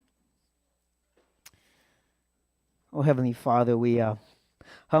Oh, Heavenly Father, we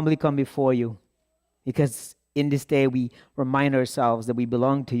humbly come before you because in this day we remind ourselves that we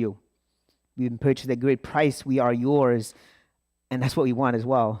belong to you. We've been purchased at a great price. We are yours, and that's what we want as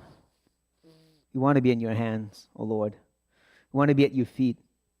well. We want to be in your hands, oh Lord. We want to be at your feet,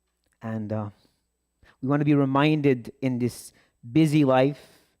 and we want to be reminded in this busy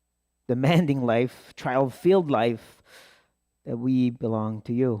life, demanding life, trial-filled life, that we belong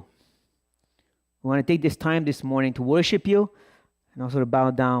to you. We want to take this time this morning to worship you and also to bow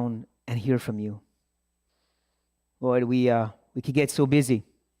down and hear from you. Lord, we could get so busy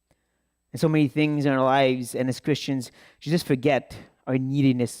and so many things in our lives, and as Christians, we just forget our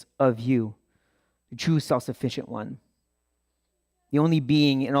neediness of you, the true self-sufficient one, the only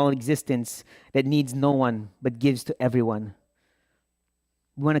being in all existence that needs no one but gives to everyone.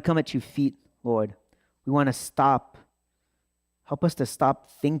 We want to come at your feet, Lord. We want to stop. Help us to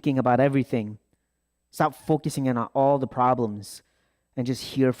stop thinking about everything. Stop focusing on all the problems and just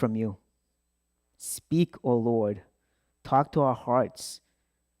hear from you. Speak, O Lord. Talk to our hearts.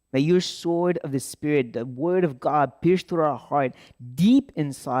 May your sword of the Spirit, the word of God, pierce through our heart deep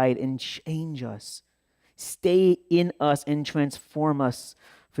inside and change us. Stay in us and transform us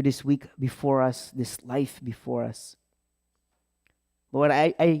for this week before us, this life before us. Lord,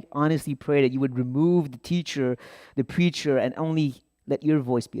 I honestly pray that you would remove the teacher, the preacher, and only let your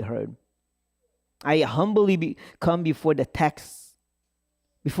voice be heard. I humbly come before the text,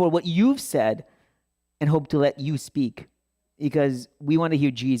 before what you've said, and hope to let you speak. Because we want to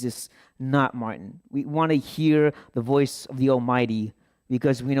hear Jesus, not Martin. We want to hear the voice of the Almighty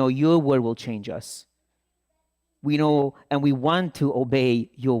because we know your word will change us. We know and we want to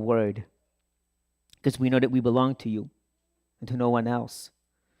obey your word because we know that we belong to you and to no one else.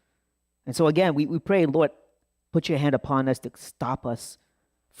 And so again, we pray, Lord, put your hand upon us to stop us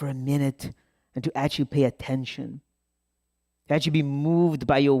for a minute and to actually pay attention, to actually be moved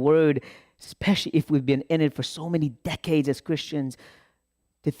by your word, especially if we've been in it for so many decades as Christians,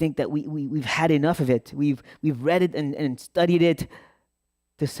 to think that we've had enough of it. We've read it and studied it,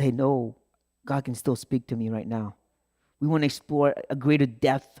 to say, no, God can still speak to me right now. We want to explore a greater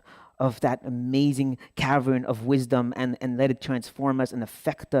depth of that amazing cavern of wisdom and let it transform us and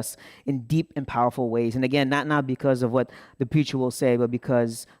affect us in deep and powerful ways. And again, not because of what the preacher will say, but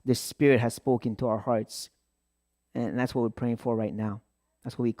because the Spirit has spoken to our hearts. And that's what we're praying for right now.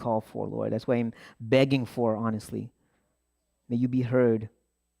 That's what we call for, Lord. That's what I'm begging for, honestly. May you be heard.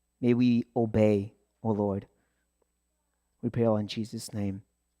 May we obey, O Lord. We pray all in Jesus' name.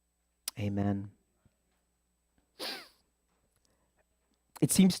 Amen.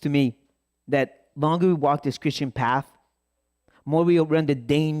 It seems to me that longer we walk this Christian path, more we run the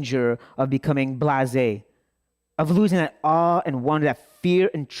danger of becoming blasé, of losing that awe and wonder, that fear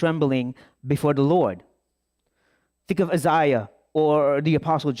and trembling before the Lord. Think of Isaiah or the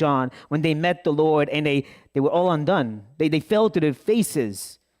Apostle John when they met the Lord and they were all undone. They fell to their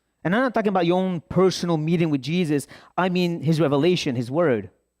faces. And I'm not talking about your own personal meeting with Jesus. I mean his revelation, his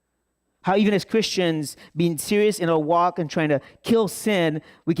word. How even as Christians, being serious in our walk and trying to kill sin,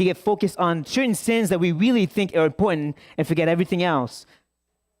 we can get focused on certain sins that we really think are important and forget everything else,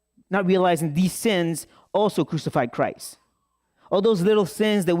 not realizing these sins also crucified Christ. All those little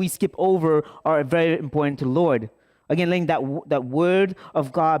sins that we skip over are very important to the Lord. Again, letting that word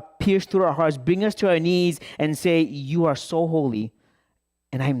of God pierce through our hearts, bring us to our knees and say, you are so holy,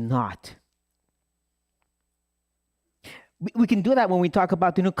 and I'm not. We can do that when we talk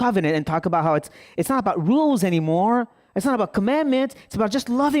about the new covenant and talk about how it's not about rules anymore. It's not about commandments. It's about just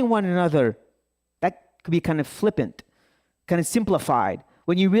loving one another. That could be kind of flippant, kind of simplified.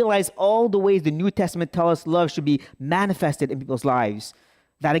 When you realize all the ways the New Testament tells us love should be manifested in people's lives,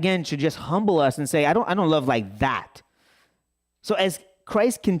 that again should just humble us and say, I don't love like that. So as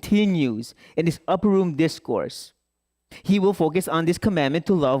Christ continues in this upper room discourse, he will focus on this commandment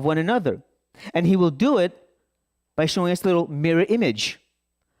to love one another. And he will do it by showing us a little mirror image,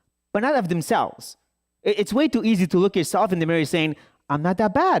 but not of themselves. It's way too easy to look yourself in the mirror saying, I'm not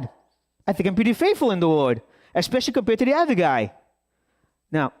that bad. I think I'm pretty faithful in the Lord, especially compared to the other guy.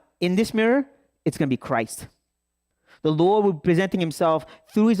 Now, in this mirror, it's going to be Christ. The Lord will be presenting himself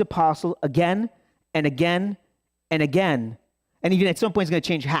through his apostle again and again and again. And even at some point, he's going to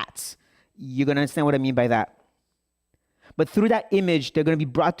change hats. You're going to understand what I mean by that. But through that image, they're going to be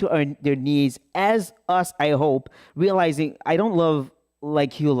brought to their knees as us, I hope, realizing I don't love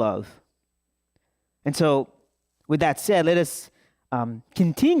like you love. And so, with that said, let us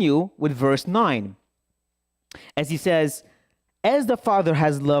continue with verse 9. As he says, as the Father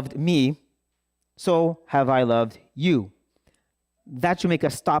has loved me, so have I loved you. That should make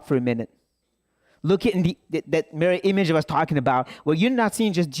us stop for a minute. Look at that mirror image I was talking about, where you're not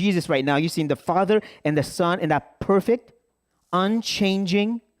seeing just Jesus right now. You're seeing the Father and the Son in that perfect,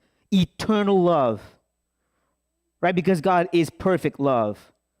 unchanging, eternal love, right? Because God is perfect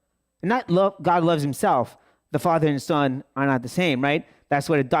love. And not love, God loves himself. The Father and Son are not the same, right? That's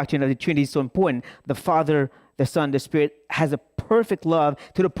why the doctrine of the Trinity is so important. The Father, the Son, the Spirit has a perfect love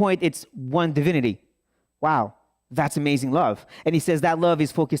to the point it's one divinity. Wow, that's amazing love. And he says that love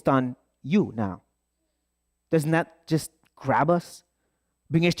is focused on you now. Doesn't that just grab us?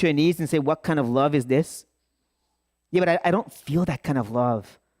 Bring us to our knees and say, what kind of love is this? Yeah, but I don't feel that kind of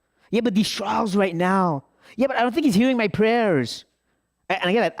love. Yeah, but these trials right now. Yeah, but I don't think he's hearing my prayers. And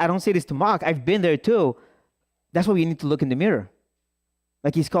again, I don't say this to mock. I've been there too. That's why we need to look in the mirror,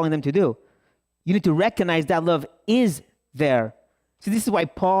 like he's calling them to do. You need to recognize that love is there. See, this is why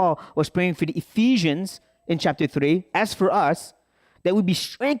Paul was praying for the Ephesians in chapter 3, as for us, that we be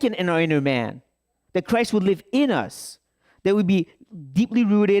strengthened in our inner man, that Christ would live in us, that we be deeply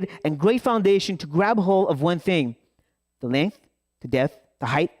rooted and great foundation to grab hold of one thing, the length, the depth, the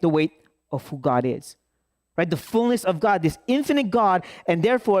height, the weight of who God is. Right? The fullness of God, this infinite God, and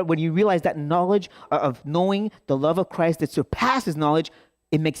therefore, when you realize that knowledge of knowing the love of Christ that surpasses knowledge,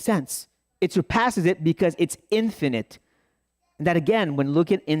 it makes sense. It surpasses it because it's infinite. And that again, when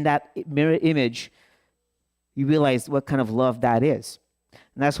looking in that mirror image, you realize what kind of love that is.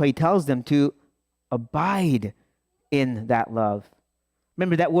 And that's why he tells them to abide in that love.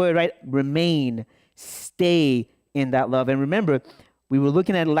 Remember that word, right? Remain, stay in that love. And remember, we were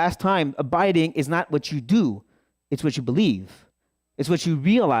looking at it last time, abiding is not what you do, it's what you believe. It's what you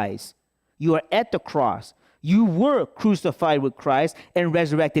realize. You are at the cross. You were crucified with Christ and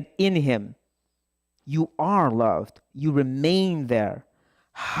resurrected in him. You are loved. You remain there.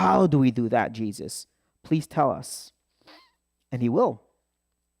 How do we do that, Jesus? Please tell us. And he will.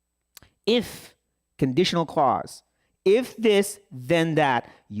 If, conditional clause, if this, then that.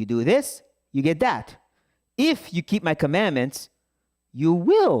 You do this, you get that. If you keep my commandments, you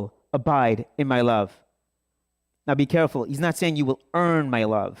will abide in my love. Now be careful. He's not saying you will earn my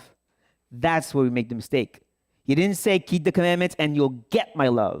love. That's where we make the mistake. He didn't say keep the commandments and you'll get my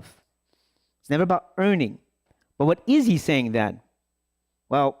love. It's never about earning. But what is he saying then?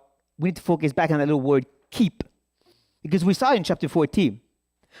 Well, we need to focus back on that little word keep. Because we saw in chapter 14.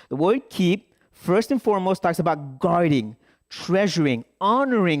 The word keep, first and foremost, talks about guarding, treasuring,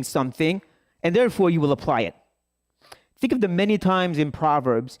 honoring something, and therefore you will apply it. Think of the many times in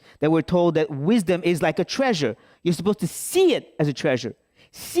Proverbs that we're told that wisdom is like a treasure. You're supposed to see it as a treasure.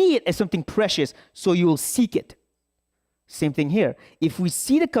 See it as something precious, so you will seek it. Same thing here. If we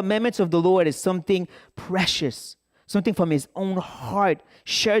see the commandments of the Lord as something precious, something from his own heart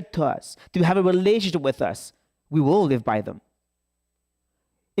shared to us, to have a relationship with us, we will live by them.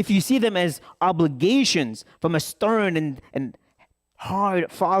 If you see them as obligations from a stern and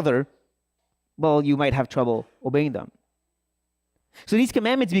hard father, well, you might have trouble obeying them. So these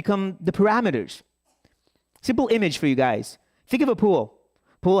commandments become the parameters. Simple image for you guys. Think of a pool.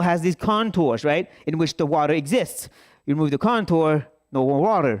 Pool has these contours, right, in which the water exists. You remove the contour, no more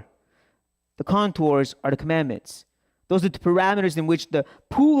water. The contours are the commandments. Those are the parameters in which the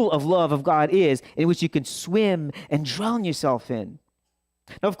pool of love of God is, in which you can swim and drown yourself in.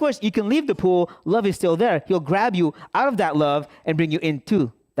 Now, of course, you can leave the pool. Love is still there. He'll grab you out of that love and bring you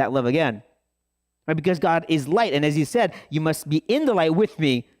into that love again. Right? Because God is light. And as he said, you must be in the light with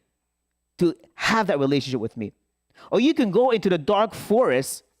me to have that relationship with me. Or you can go into the dark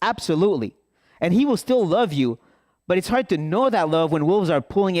forest, absolutely. And he will still love you. But it's hard to know that love when wolves are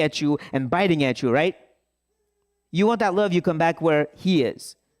pulling at you and biting at you, right? You want that love, you come back where he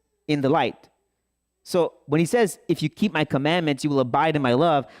is, in the light. So when he says, if you keep my commandments, you will abide in my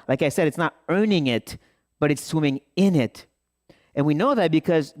love, like I said, it's not earning it, but it's swimming in it. And we know that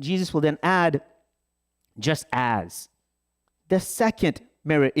because Jesus will then add, just as. The second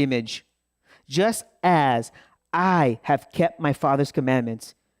mirror image. Just as I have kept my Father's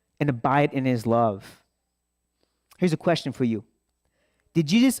commandments and abide in his love. Here's a question for you. Did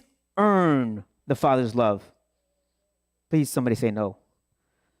Jesus earn the Father's love? Please, somebody say no.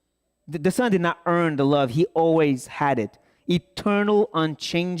 The Son did not earn the love. He always had it. Eternal,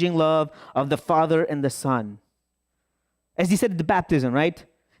 unchanging love of the Father and the Son. As he said at the baptism, right?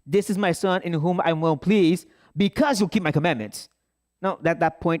 This is my Son in whom I'm well pleased because he'll keep my commandments. No,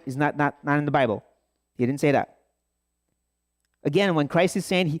 that point is not in the Bible. He didn't say that. Again, when Christ is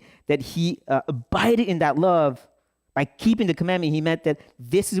saying that he abided in that love, by keeping the commandment, he meant that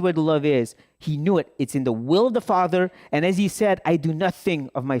this is where the love is. He knew it. It's in the will of the Father. And as he said, I do nothing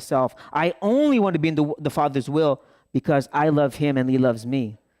of myself. I only want to be in the Father's will because I love him and he loves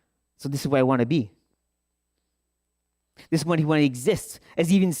me. So this is where I want to be. This is what he wanted to exist. As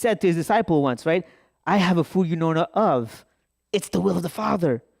he even said to his disciple once, right? I have a food you know not of. It's the will of the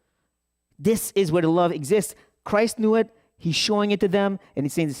Father. This is where the love exists. Christ knew it. He's showing it to them. And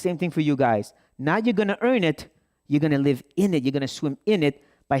he's saying the same thing for you guys. Not you're going to earn it. You're going to live in it. You're going to swim in it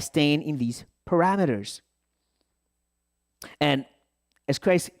by staying in these parameters. And as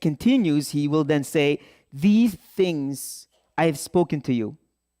Christ continues, he will then say, these things I have spoken to you.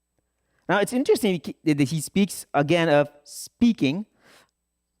 Now, it's interesting that he speaks again of speaking.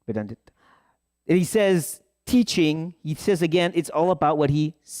 Redundant. And he says teaching. He says again, it's all about what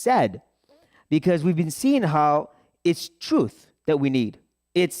he said. Because we've been seeing how it's truth that we need.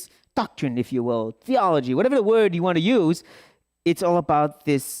 It's doctrine, if you will, theology, whatever the word you want to use. It's all about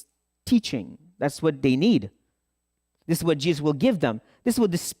this teaching. That's what they need. This is what Jesus will give them. This is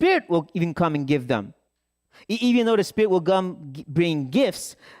what the Spirit will even come and give them. Even though the Spirit will come bring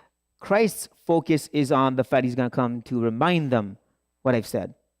gifts, Christ's focus is on the fact he's going to come to remind them what I've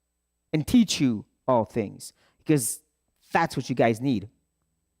said and teach you all things, because that's what you guys need.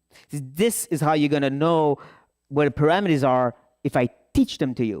 This is how you're going to know what the parameters are if I teach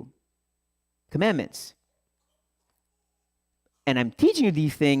them to you. Commandments. And I'm teaching you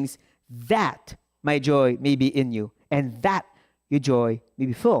these things that my joy may be in you and that your joy may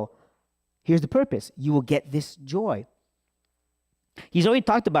be full. Here's the purpose. You will get this joy. He's already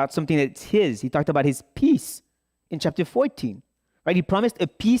talked about something that's his. He talked about his peace in chapter 14. Right? He promised a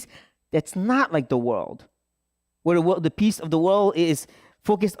peace that's not like the world. Where the peace of the world is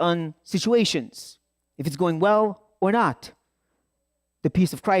focused on situations, if it's going well or not. The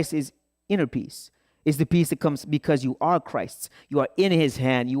peace of Christ is inner peace. It's the peace that comes because you are Christ's. You are in his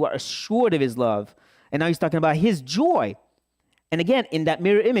hand. You are assured of his love. And now he's talking about his joy. And again, in that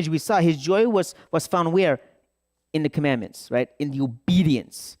mirror image, we saw his joy was found where? In the commandments, right? In the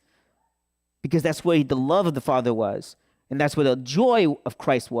obedience. Because that's where the love of the Father was. And that's where the joy of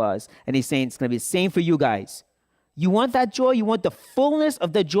Christ was. And he's saying it's going to be the same for you guys. You want that joy? You want the fullness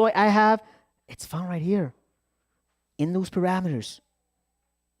of the joy I have? It's found right here. In those parameters.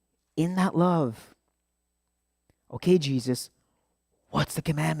 In that love. Okay, Jesus, what's the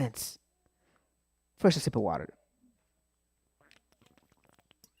commandments? First, a sip of water.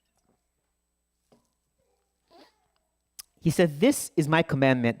 He said, this is my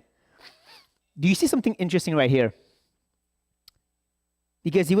commandment. Do you see something interesting right here?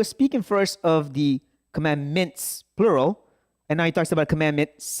 Because he was speaking first of the commandments, plural, and now he talks about commandment,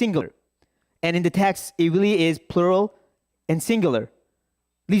 singular. And in the text, it really is plural and singular.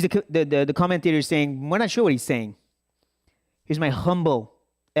 Leaves the commentator saying, we're not sure what he's saying. Here's my humble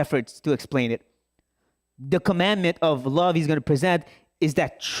efforts to explain it. The commandment of love he's going to present is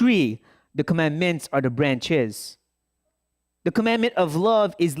that tree. The commandments are the branches. The commandment of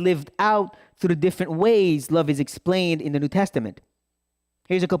love is lived out through the different ways love is explained in the New Testament.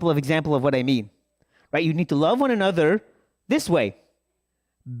 Here's a couple of examples of what I mean. Right? You need to love one another this way,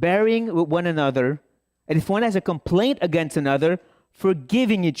 bearing with one another, and if one has a complaint against another,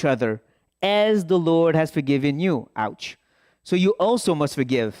 forgiving each other as the Lord has forgiven you. Ouch. So you also must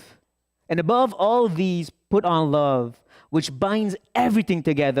forgive. And above all these, put on love, which binds everything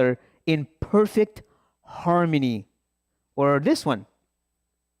together in perfect harmony. Or this one.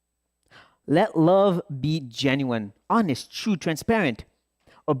 Let love be genuine, honest, true, transparent.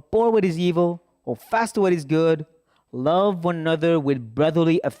 Abhor what is evil, hold fast to what is good. Love one another with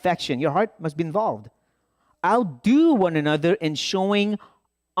brotherly affection. Your heart must be involved. Outdo one another in showing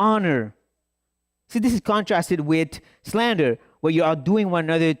honor. See, this is contrasted with slander, where you're outdoing one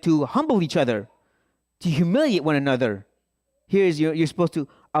another to humble each other, to humiliate one another. Here's you're supposed to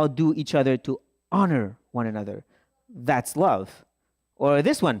outdo each other to honor one another. That's love. Or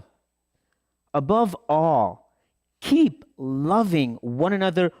this one. Above all, keep loving one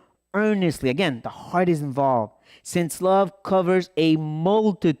another earnestly. Again, the heart is involved. Since love covers a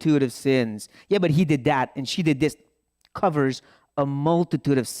multitude of sins. Yeah, but he did that and she did this. Covers a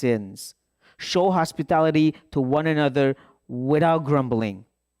multitude of sins. Show hospitality to one another without grumbling.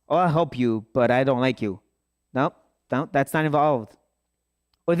 Oh, I'll help you, but I don't like you. No, that's not involved.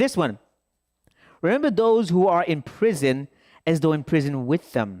 Or this one. Remember those who are in prison as though in prison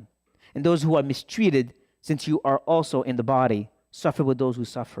with them, and those who are mistreated, since you are also in the body. Suffer with those who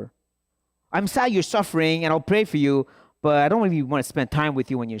suffer. I'm sad you're suffering, and I'll pray for you, but I don't really want to spend time with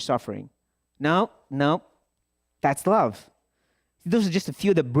you when you're suffering. No, that's love. Those are just a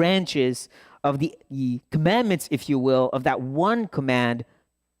few of the branches of the commandments, if you will, of that one command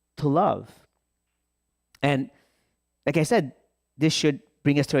to love. And like I said, this should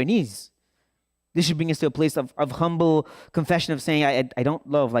bring us to our knees. This should bring us to a place of humble confession of saying, I don't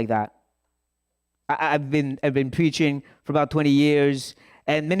love like that. I've been preaching for about 20 years,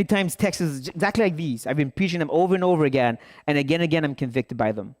 and many times texts is exactly like these. I've been preaching them over and over again, and again, I'm convicted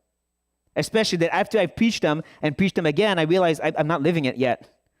by them. Especially that after I've preached them and preached them again, I realize I'm not living it yet.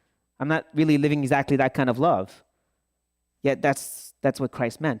 I'm not really living exactly that kind of love. Yet that's what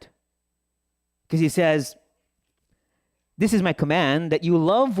Christ meant. Because he says, this is my command, that you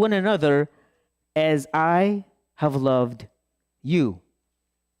love one another as I have loved you.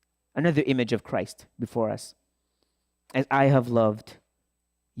 Another image of Christ before us. As I have loved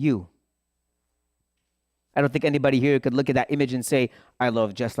you. I don't think anybody here could look at that image and say, I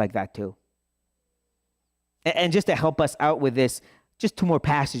love just like that too. And just to help us out with this, just two more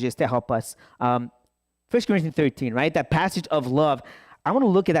passages to help us. 1 Corinthians 13, right? That passage of love. I want to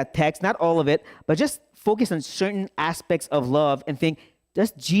look at that text, not all of it, but just focus on certain aspects of love and think,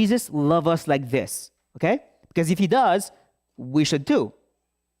 does Jesus love us like this? Okay? Because if he does, we should too.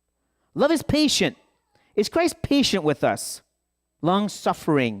 Love is patient. Is Christ patient with us?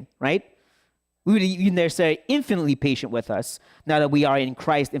 Long-suffering, right? We would even there say infinitely patient with us now that we are in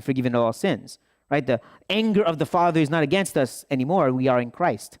Christ and forgiven all sins, right? The anger of the Father is not against us anymore. We are in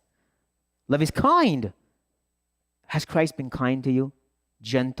Christ. Love is kind. Has Christ been kind to you?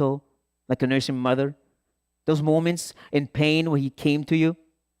 Gentle, like a nursing mother? Those moments in pain where he came to you?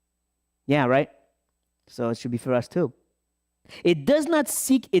 Yeah, right? So it should be for us too. It does not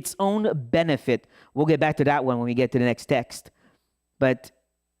seek its own benefit. We'll get back to that one when we get to the next text. But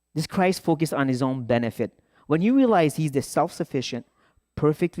this Christ focused on his own benefit. When you realize he's the self-sufficient,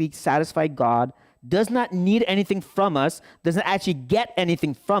 perfectly satisfied God, does not need anything from us, doesn't actually get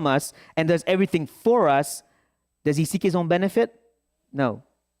anything from us, and does everything for us, does he seek his own benefit? No.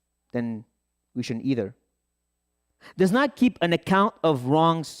 Then we shouldn't either. Does not keep an account of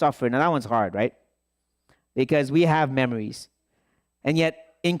wrong suffering. Now that one's hard, right? Because we have memories. And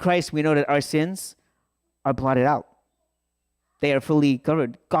yet, in Christ, we know that our sins are blotted out. They are fully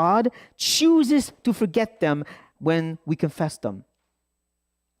covered. God chooses to forget them when we confess them.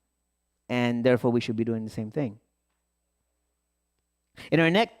 And therefore, we should be doing the same thing. In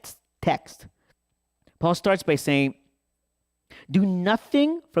our next text, Paul starts by saying, do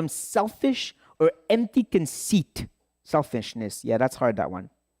nothing from selfish or empty conceit. Selfishness. Yeah, that's hard, that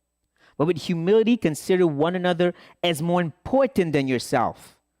one. But with humility, consider one another as more important than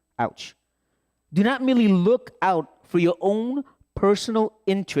yourself. Ouch. Do not merely look out for your own personal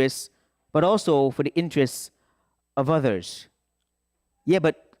interests, but also for the interests of others. Yeah,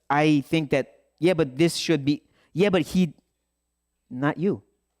 but I think that, but this should be, but he, not you,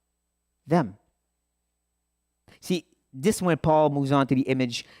 them. See, this is when Paul moves on to the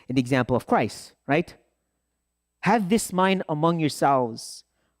image and the example of Christ, right? Have this mind among yourselves,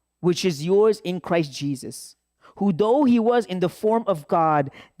 which is yours in Christ Jesus, who though he was in the form of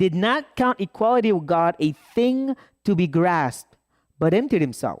God, did not count equality with God a thing to be grasped, but emptied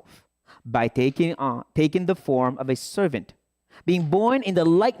himself by taking the form of a servant, being born in the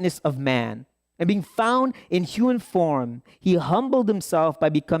likeness of man, and being found in human form, he humbled himself by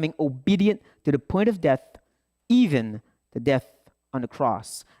becoming obedient to the point of death, even the death on the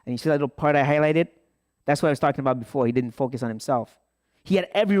cross. And you see that little part I highlighted? That's what I was talking about before. He didn't focus on himself. He had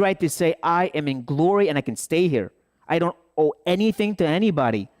every right to say, I am in glory and I can stay here. I don't owe anything to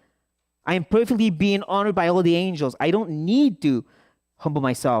anybody. I am perfectly being honored by all the angels. I don't need to humble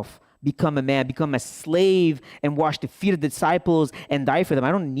myself, become a man, become a slave, and wash the feet of the disciples and die for them.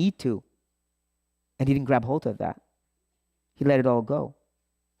 I don't need to. And he didn't grab hold of that. He let it all go.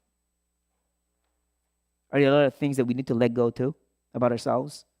 Are there a lot of things that we need to let go too about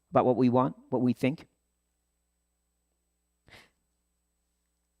ourselves, about what we want, what we think?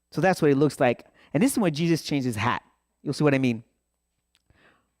 So that's what it looks like. And this is when Jesus changed his hat. You'll see what I mean.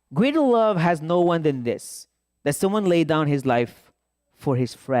 Greater love has no one than this, that someone lay down his life for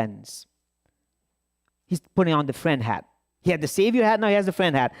his friends. He's putting on the friend hat. He had the Savior hat, now he has the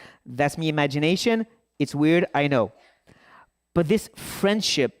friend hat. That's me imagination. It's weird, I know. But this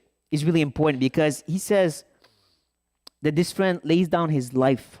friendship is really important because he says that this friend lays down his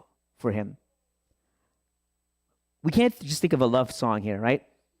life for him. We can't just think of a love song here, right?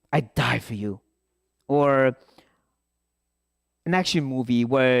 I die for you. Or an action movie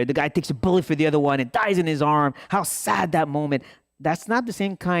where the guy takes a bullet for the other one and dies in his arm. How sad that moment. That's not the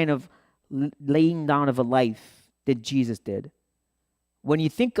same kind of laying down of a life that Jesus did. When you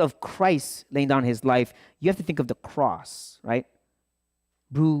think of Christ laying down his life, you have to think of the cross, right?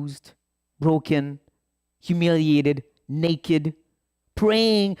 Bruised, broken, humiliated, naked,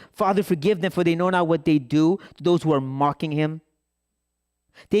 praying, Father, forgive them, for they know not what they do, to those who are mocking him.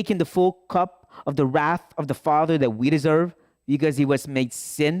 Taking the full cup of the wrath of the Father that we deserve because he was made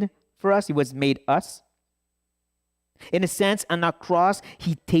sin for us. He was made us. In a sense, on that cross,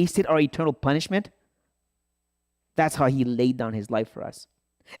 he tasted our eternal punishment. That's how he laid down his life for us.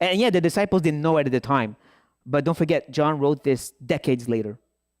 And yeah, the disciples didn't know it at the time. But don't forget, John wrote this decades later.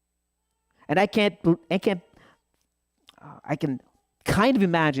 And I can kind of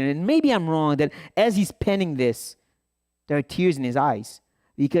imagine, and maybe I'm wrong, that as he's penning this, there are tears in his eyes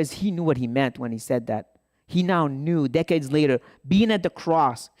because he knew what he meant when he said that. He now knew, decades later, being at the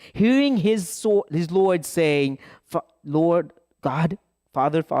cross, hearing his Lord saying, Lord, God,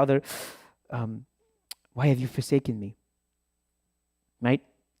 Father, why have you forsaken me? Right?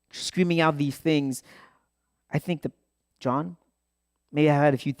 Screaming out these things. I think that John may have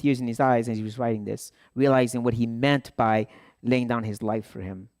had a few tears in his eyes as he was writing this, realizing what he meant by laying down his life for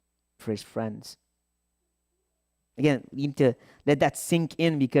him, for his friends. Again, we need to let that sink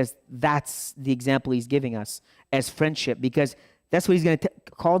in because that's the example he's giving us as friendship, because that's what he's going to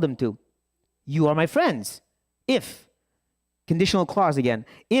call them to. You are my friends. If, conditional clause again,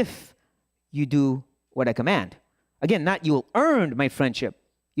 if you do what I command. Again, not you'll earn my friendship.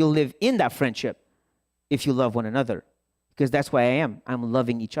 You'll live in that friendship if you love one another, because that's why I am. I'm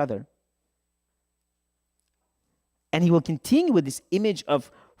loving each other. And he will continue with this image of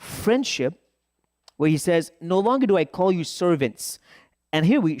friendship where he says, no longer do I call you servants. And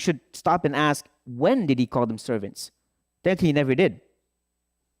here we should stop and ask, when did he call them servants? Technically, he never did.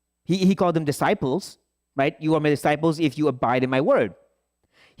 He called them disciples, right? You are my disciples if you abide in my word.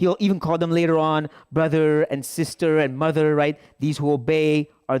 He'll even call them later on brother and sister and mother, right? These who obey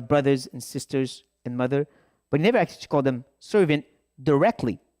are brothers and sisters and mother. But he never actually called them servant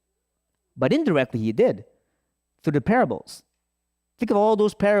directly. But indirectly he did through the parables. Think of all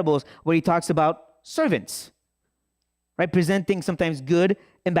those parables where he talks about servants, right? Presenting sometimes good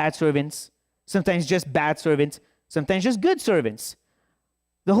and bad servants, sometimes just bad servants, sometimes just good servants.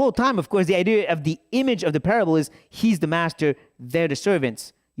 The whole time, of course, the idea of the image of the parable is he's the master, they're the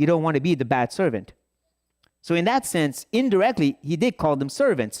servants. You don't want to be the bad servant. So in that sense, indirectly, he did call them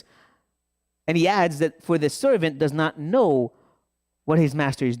servants. And he adds that for the servant does not know what his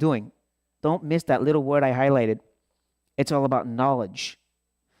master is doing. Don't miss that little word I highlighted. It's all about knowledge.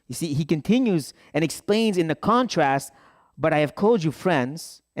 You see, he continues and explains in the contrast, but I have called you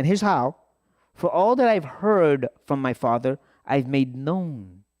friends, and here's how. For all that I've heard from my Father, I've made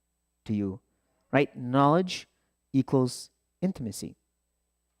known to you. Right? Knowledge equals intimacy.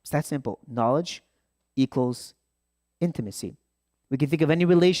 It's that simple. Knowledge equals intimacy. We can think of any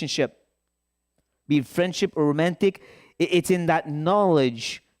relationship, be it friendship or romantic, it's in that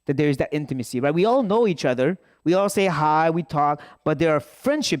knowledge that there is that intimacy, right? We all know each other. We all say hi, we talk, but there are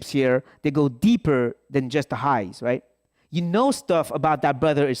friendships here that go deeper than just the highs, right? You know stuff about that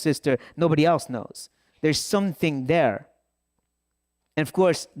brother or sister nobody else knows. There's something there. And of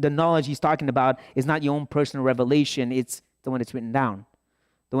course, the knowledge he's talking about is not your own personal revelation. It's the one that's written down,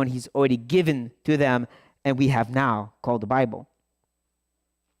 the one he's already given to them, and we have now called the Bible.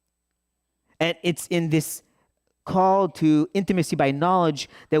 And it's in this call to intimacy by knowledge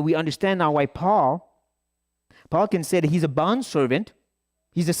that we understand now why Paul can say that he's a bondservant,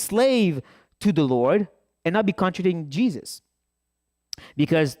 he's a slave to the Lord, and not be contradicting Jesus.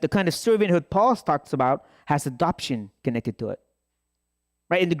 Because the kind of servanthood Paul talks about has adoption connected to it.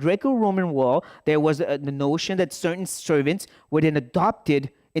 Right? In the Greco-Roman world, there was the notion that certain servants were then adopted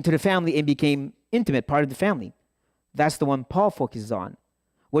into the family and became intimate, part of the family. That's the one Paul focuses on,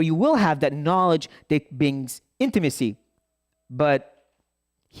 where you will have that knowledge that brings intimacy. But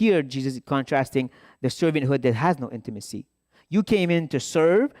here, Jesus is contrasting the servanthood that has no intimacy. You came in to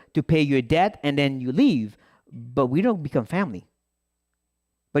serve, to pay your debt, and then you leave. But we don't become family.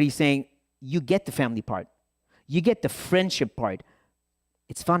 But he's saying, you get the family part. You get the friendship part.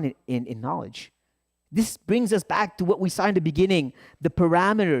 It's found in knowledge. This brings us back to what we saw in the beginning, the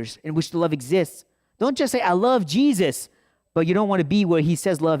parameters in which the love exists. Don't just say, I love Jesus, but you don't want to be where he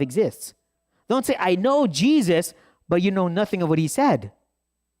says love exists. Don't say, I know Jesus, but you know nothing of what he said.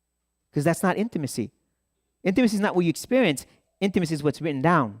 Because that's not intimacy. Intimacy is not what you experience. Intimacy is what's written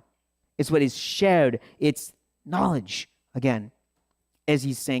down. It's what is shared. It's knowledge, again, as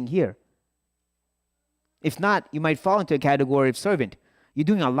he's saying here. If not, you might fall into a category of servant. You're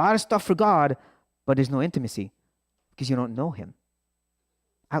doing a lot of stuff for God, but there's no intimacy because you don't know him.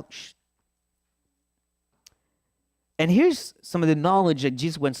 Ouch. And here's some of the knowledge that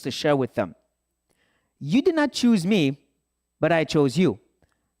Jesus wants to share with them. You did not choose me, but I chose you.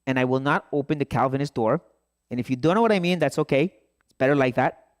 And I will not open the Calvinist door. And if you don't know what I mean, that's okay. It's better like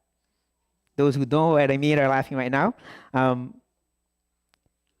that. Those who don't know what I mean are laughing right now.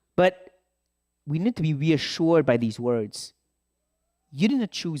 But we need to be reassured by these words. You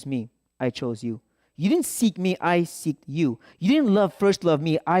didn't choose me, I chose you. You didn't seek me, I seeked you. You didn't first love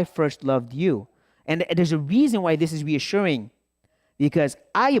me, I first loved you. And there's a reason why this is reassuring, because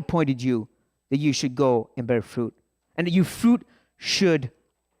I appointed you that you should go and bear fruit, and that your fruit should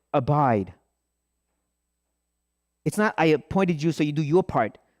abide. It's not I appointed you so you do your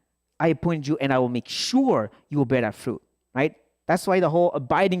part. I appointed you and I will make sure you will bear that fruit, right? That's why the whole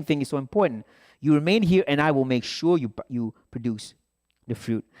abiding thing is so important. You remain here and I will make sure you produce the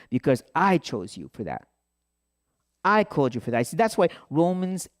fruit, because I chose you for that. I called you for that. See, that's why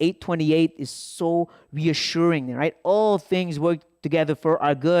Romans 8:28 is so reassuring, right? All things work together for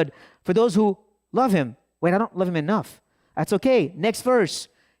our good, for those who love him. Wait, I don't love him enough. That's okay. Next verse.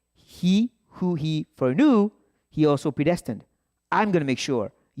 He who he foreknew, he also predestined. I'm going to make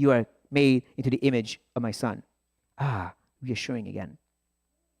sure you are made into the image of my son. Reassuring again.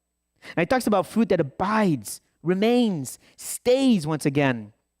 And it talks about fruit that abides, remains, stays once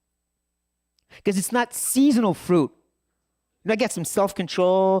again. Because it's not seasonal fruit. I get some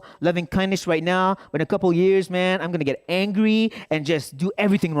self-control, loving kindness right now, but in a couple of years, man, I'm going to get angry and just do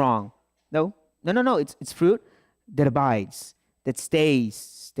everything wrong. No. It's fruit that abides, that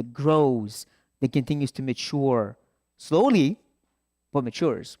stays, that grows, that continues to mature. Slowly, but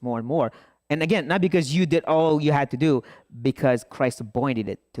matures more and more. And again, not because you did all you had to do, because Christ appointed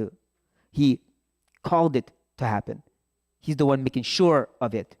it to. He called it to happen. He's the one making sure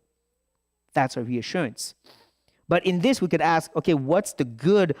of it. That's our reassurance. But in this, we could ask, okay, what's the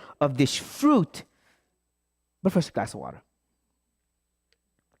good of this fruit? But first, a glass of water.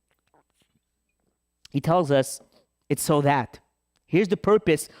 He tells us it's so that. Here's the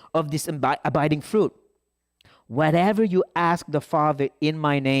purpose of this abiding fruit. Whatever you ask the Father in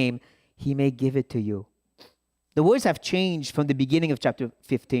my name, he may give it to you. The words have changed from the beginning of chapter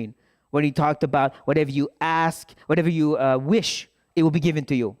 15, when he talked about whatever you ask, whatever you wish, it will be given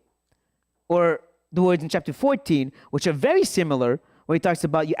to you. Or the words in chapter 14, which are very similar, where he talks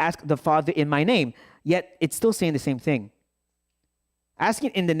about you ask the Father in my name, yet it's still saying the same thing.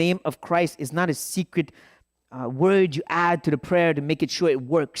 Asking in the name of Christ is not a secret word you add to the prayer to make it sure it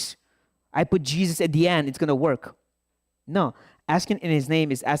works. I put Jesus at the end, it's going to work. No, asking in his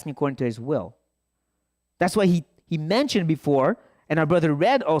name is asking according to his will. That's why he mentioned before, and our brother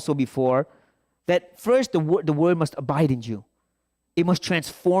read also before, that first the word must abide in you. It must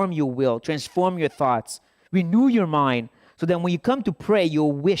transform your will, transform your thoughts, renew your mind, so that when you come to pray,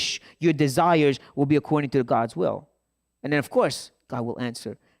 your wish, your desires will be according to God's will. And then, of course, God will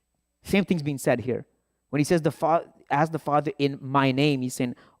answer. Same thing's being said here. When he says, ask the Father in my name, he's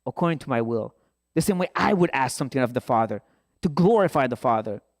saying, according to my will. The same way I would ask something of the Father, to glorify the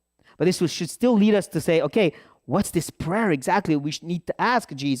Father. But this should still lead us to say, okay, what's this prayer exactly we need to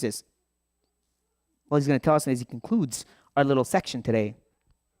ask Jesus? Well, he's going to tell us as he concludes our little section today.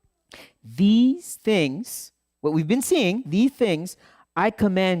 These things, what we've been seeing, these things, I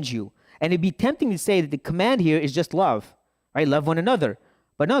command you. And it'd be tempting to say that the command here is just love, right? Love one another.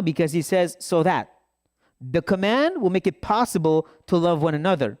 But no, because he says, so that. The command will make it possible to love one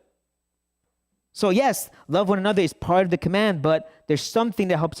another. So yes, love one another is part of the command, but there's something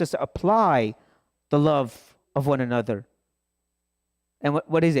that helps us to apply the love of one another. And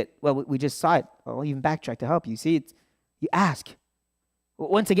what is it? Well, we just saw it. I'll even backtrack to help you. See, you ask.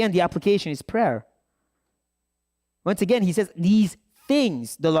 Once again, the application is prayer. Once again, he says these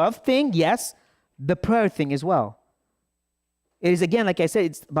things, the love thing, yes, the prayer thing as well. It is, again, like I said,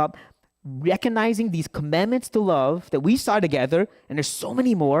 it's about recognizing these commandments to love that we saw together, and there's so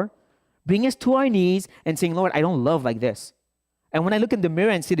many more, bring us to our knees and saying, Lord, I don't love like this. And when I look in the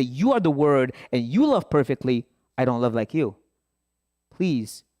mirror and see that you are the Word and you love perfectly, I don't love like you.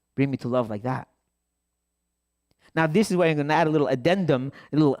 Please bring me to love like that. Now, this is where I'm going to add a little addendum,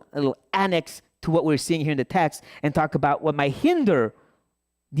 a little annex to what we're seeing here in the text, and talk about what might hinder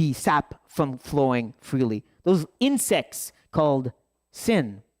the sap from flowing freely. Those insects called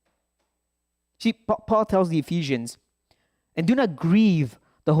sin. See, Paul tells the Ephesians, and do not grieve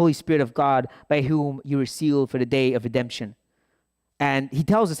the Holy Spirit of God, by whom you were sealed for the day of redemption. And he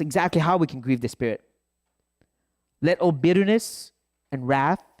tells us exactly how we can grieve the Spirit. Let all bitterness and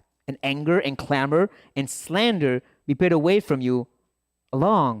wrath and anger and clamor and slander be put away from you,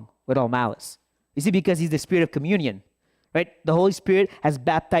 along with all malice. You see, because he's the Spirit of communion, right? The Holy Spirit has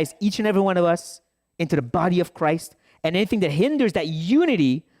baptized each and every one of us into the body of Christ, and anything that hinders that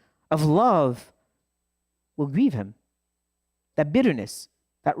unity of love will grieve him. That bitterness,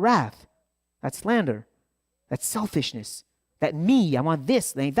 that wrath, that slander, that selfishness, that me, I want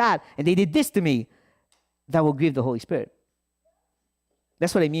this, like that, and they did this to me, that will grieve the Holy Spirit.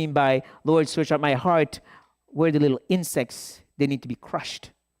 That's what I mean by, Lord, search out my heart, where the little insects, they need to be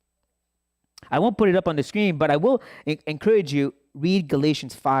crushed. I won't put it up on the screen, but I will encourage you, read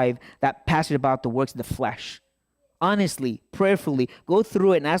Galatians 5, that passage about the works of the flesh. Honestly, prayerfully, go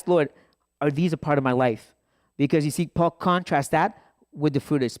through it and ask, Lord, are these a part of my life? Because you see, Paul contrasts that with the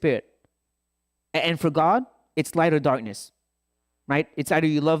fruit of the Spirit. And for God, it's light or darkness, right? It's either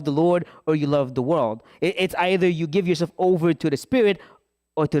you love the Lord or you love the world. It's either you give yourself over to the Spirit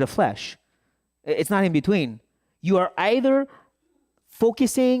or to the flesh. It's not in between. You are either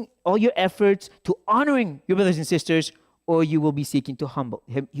focusing all your efforts to honoring your brothers and sisters, or you will be seeking to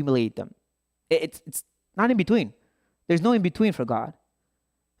humiliate them. It's not in between. There's no in between for God.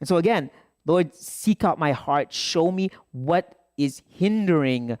 And so again, Lord, seek out my heart. Show me what is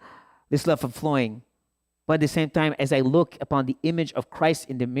hindering this love from flowing. But at the same time, as I look upon the image of Christ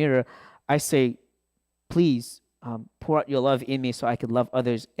in the mirror, I say, please pour out your love in me so I can love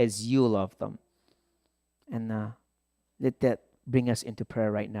others as you love them. And let that bring us into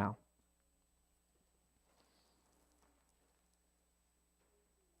prayer right now.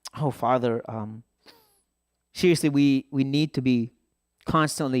 Oh, Father, seriously, we need to be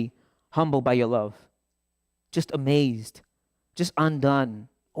constantly humbled by your love, just amazed, just undone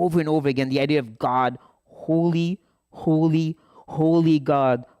over and over again. The idea of God, holy, holy, holy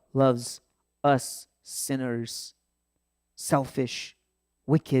God, loves us sinners, selfish,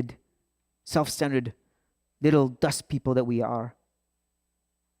 wicked, self-centered, little dust people that we are.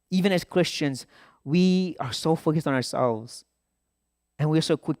 Even as Christians, we are so focused on ourselves, and we're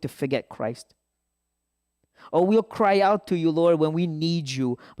so quick to forget Christ. Or we'll cry out to you, Lord, when we need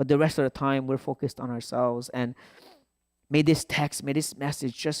you, but the rest of the time we're focused on ourselves. And may this text, may this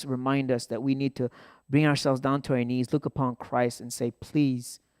message just remind us that we need to bring ourselves down to our knees, look upon Christ and say,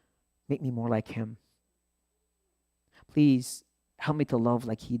 please make me more like him. Please help me to love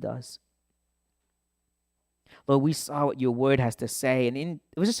like he does. Lord, we saw what your word has to say, and it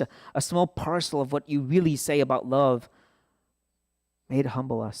was just a small parcel of what you really say about love. May it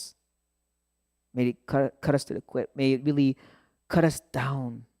humble us. May it cut us to the quick. May it really cut us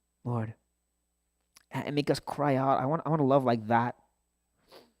down, Lord, and make us cry out. I want to love like that.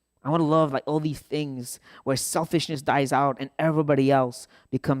 I want to love like all these things where selfishness dies out and everybody else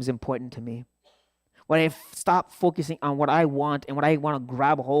becomes important to me. When I stop focusing on what I want and what I want to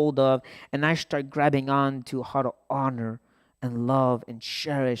grab hold of, and I start grabbing on to how to honor and love and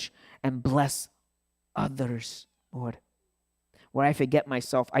cherish and bless others, Lord. Where I forget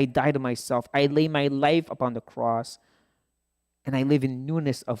myself, I die to myself, I lay my life upon the cross, and I live in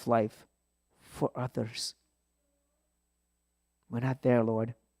newness of life for others. We're not there,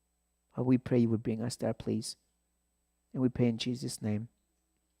 Lord. But we pray you would bring us there, please. And we pray in Jesus' name.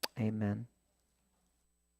 Amen.